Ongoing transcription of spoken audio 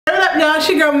up, y'all? It's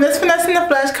your girl, Miss Finesse in the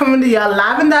flesh, coming to y'all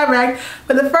live and direct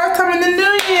for the first time in the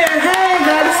new year. Hey,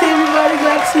 glad to see everybody.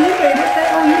 Glad to see you, baby. Hey,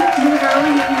 how are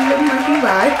you?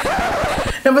 Bye.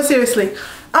 No, but seriously,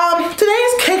 today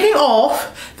is kicking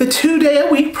off the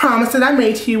 2-day-a-week promise that I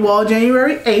made to you all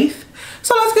January 8th.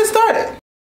 So let's get started.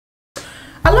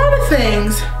 A lot of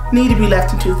things need to be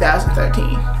left in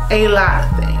 2013. A lot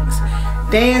of things.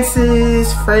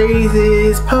 Dances,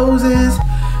 phrases, poses,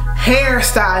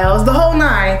 hairstyles, the whole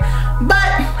nine.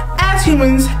 But as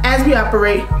humans, as we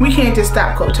operate, we can't just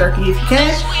stop cold turkey. If you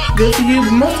can, good for you,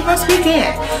 but most of us, we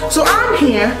can't. So I'm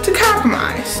here to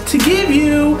compromise, to give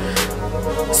you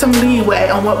some leeway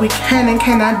on what we can and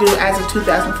cannot do as of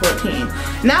 2014.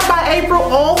 Now by April,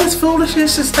 all this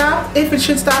foolishness should stop, if it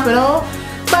should stop at all.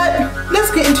 But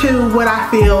let's get into what I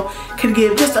feel could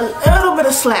give just a little bit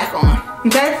of slack on,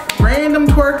 okay? Random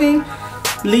twerking,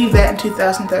 leave that in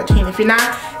 2013. If you're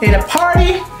not in a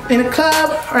party, in a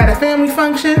club, or at a family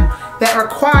function that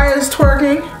requires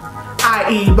twerking,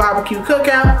 i.e. barbecue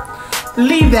cookout,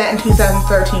 leave that in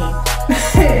 2013.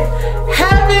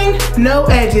 Having no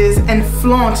edges and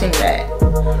flaunting that.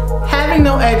 Having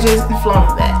no edges and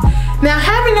flaunting that. Now,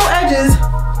 having no edges,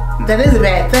 that is a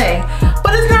bad thing,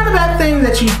 but it's not a bad thing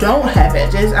that you don't have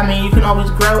edges. I mean, you can always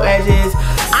grow edges.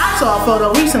 I saw a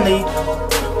photo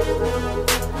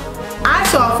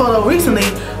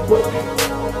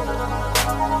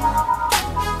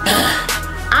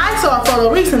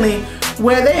recently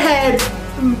where they had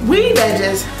weave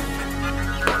edges.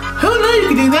 Who knew you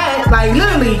could do that? Like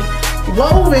literally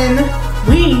woven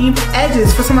weave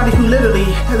edges for somebody who literally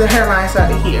their hairline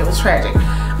started here. It was tragic.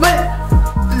 But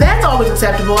that's always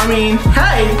acceptable. I mean,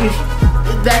 hey,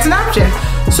 that's an option.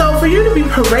 So for you to be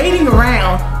parading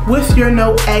around with your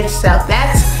no edge self,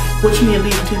 that's what you need to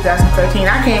leave in 2013.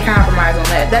 I can't compromise on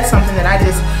that. That's something that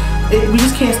we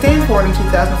just can't stand for it in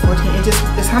 2014.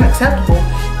 It's unacceptable.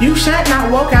 You shan't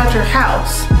not walk out your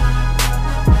house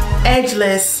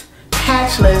edgeless,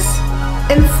 patchless,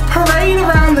 and parade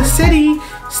around the city,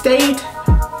 state,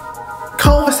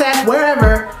 cul-de-sac,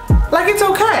 wherever, like it's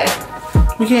okay.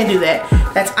 We can't do that.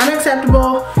 That's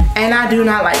unacceptable, and I do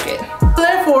not like it.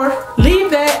 Therefore, leave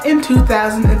that in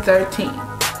 2013.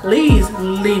 Please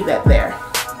leave that there.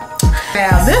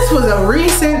 Now, this was a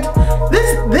recent,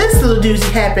 this little doozy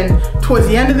happened towards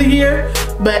the end of the year,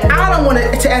 but I don't want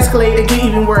it to escalate and get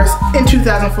even worse in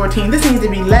 2014. This needs to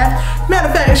be left. Matter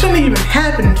of fact, it shouldn't even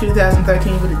happen in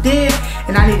 2013, but it did,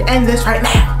 and I need to end this right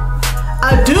now.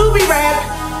 A doobie wrap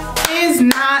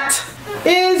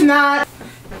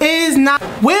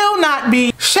will not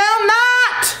be, shall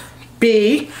not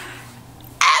be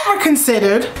ever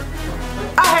considered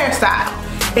a hairstyle.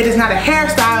 It is not a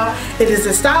hairstyle. It is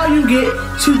the style you get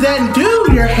to then do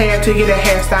your hair to get a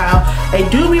hairstyle. A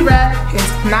doobie wrap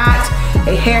is not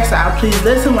a hairstyle. Please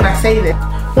listen when I say this.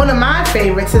 One of my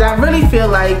favorites that I really feel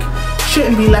like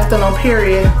shouldn't be left alone,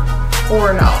 period,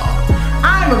 or and all.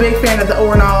 I'm a big fan of the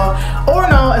or and all. Or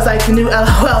and all is like the new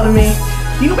LOL to me.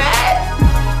 You mad?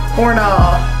 Or and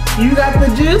all. You got the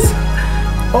juice?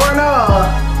 Or and all.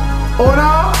 Or and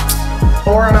all?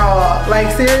 Or and all.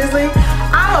 Like seriously?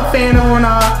 I'm a fan of or and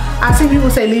all. I've seen people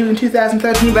say leave it in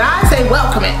 2013, but I say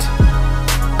welcome it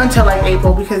until like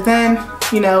April, because then,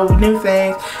 you know, new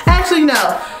things. Actually,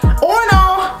 no. Or and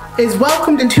all is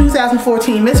welcomed in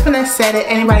 2014. Miss Finesse said it.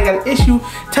 Anybody got an issue,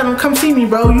 tell them, come see me,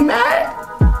 bro. You mad?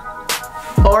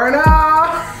 Or and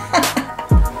all.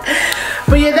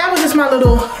 But yeah, that was just my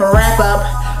little wrap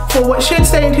up for what should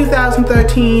stay in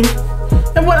 2013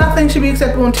 and what I think should be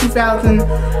acceptable in 2014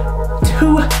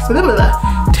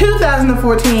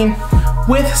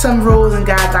 with some rules and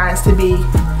guidelines to be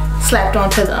slapped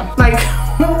onto them. Like,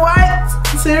 what?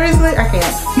 Seriously? I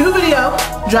can't. New video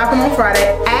dropping on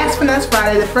Friday. Ask Finesse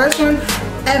Friday, the first one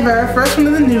ever, first one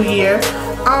of the new year.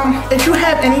 If you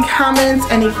have any comments,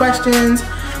 any questions,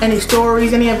 any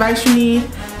stories, any advice you need,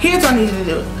 here's what I need you to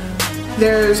do.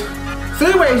 There's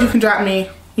 3 ways you can drop me,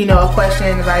 you know, a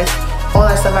question, advice, all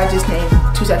that stuff I just named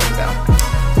 2 seconds ago.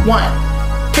 1,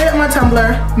 hit up my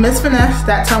Tumblr,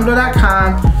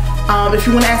 missfinesse.tumblr.com. If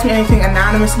you want to ask me anything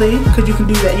anonymously, because you can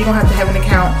do that, you don't have to have an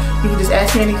account. You can just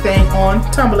ask me anything on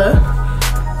Tumblr,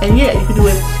 and yeah, you can do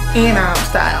it anon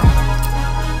style.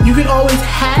 You can always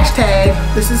hashtag,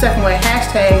 this is the second way,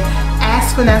 hashtag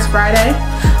Ask Finesse Friday.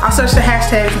 I'll search the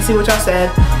hashtags and see what y'all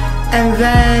said, and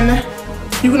then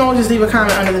you can always just leave a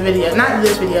comment under the video. Not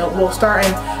this video, well,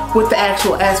 starting with the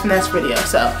actual Ask Finesse video.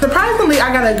 So surprisingly,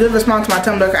 I got a good response to my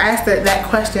Tumblr. I asked that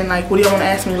question, like, what do you want to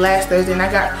ask me last Thursday, and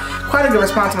I got quite a good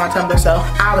response to my Tumblr, so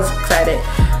I was excited.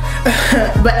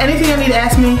 But anything you need to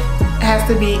ask me has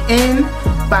to be in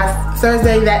by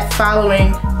Thursday that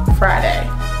following Friday.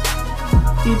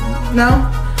 No?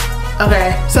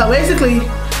 Okay, so basically,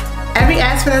 every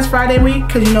Ask Finesse Friday week,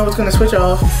 because you know it's gonna switch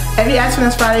off, every Ask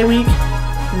Finesse Friday week,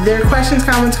 their questions,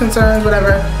 comments, concerns,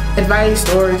 whatever, advice,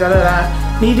 stories,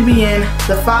 need to be in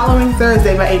the following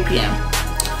Thursday by 8 p.m.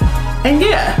 And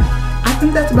yeah, I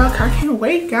think that's about it. I can't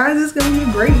wait, guys. It's gonna be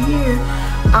a great year.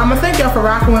 I thank y'all for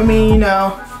rocking with me. You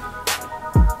know,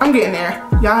 I'm getting there.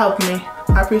 Y'all helping me.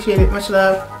 I appreciate it. Much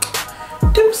love.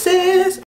 Deuces.